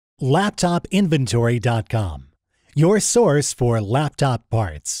LaptopInventory.com, your source for laptop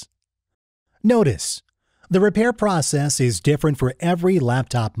parts. Notice, the repair process is different for every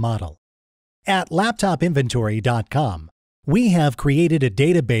laptop model. At LaptopInventory.com, we have created a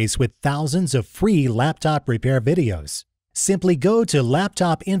database with thousands of free laptop repair videos. Simply go to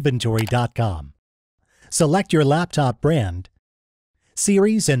LaptopInventory.com, select your laptop brand,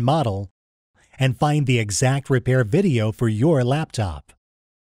 series and model, and find the exact repair video for your laptop.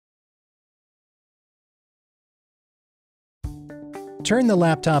 Turn the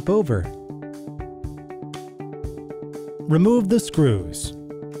laptop over. Remove the screws.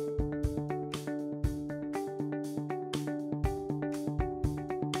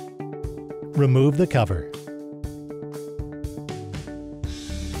 Remove the cover.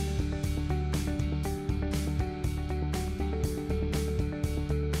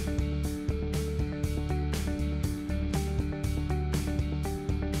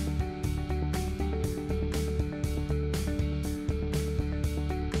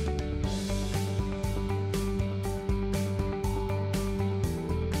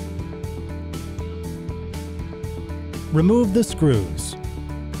 Remove the screws.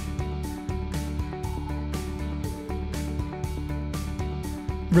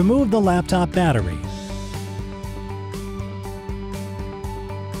 Remove the laptop battery.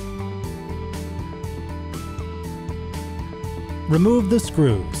 Remove the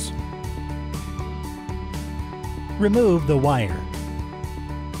screws. Remove the wire.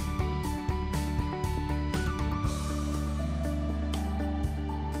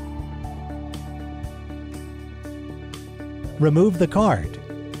 Remove the card.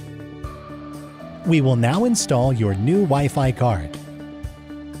 We will now install your new Wi-Fi card.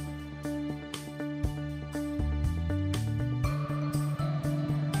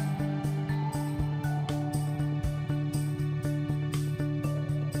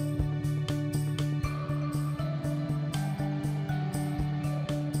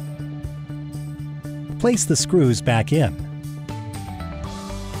 Place the screws back in.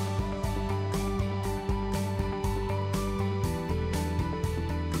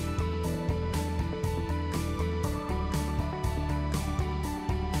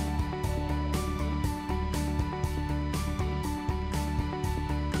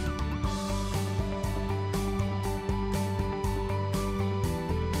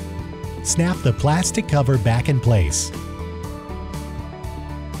 Snap the plastic cover back in place.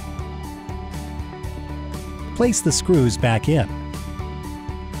 Place the screws back in.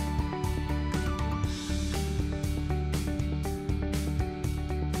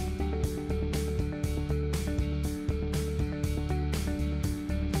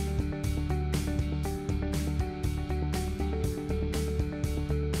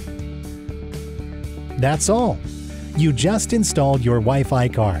 That's all. You just installed your Wi-Fi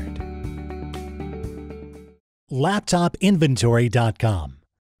card. LaptopInventory.com,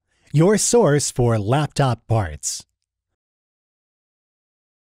 your source for laptop parts.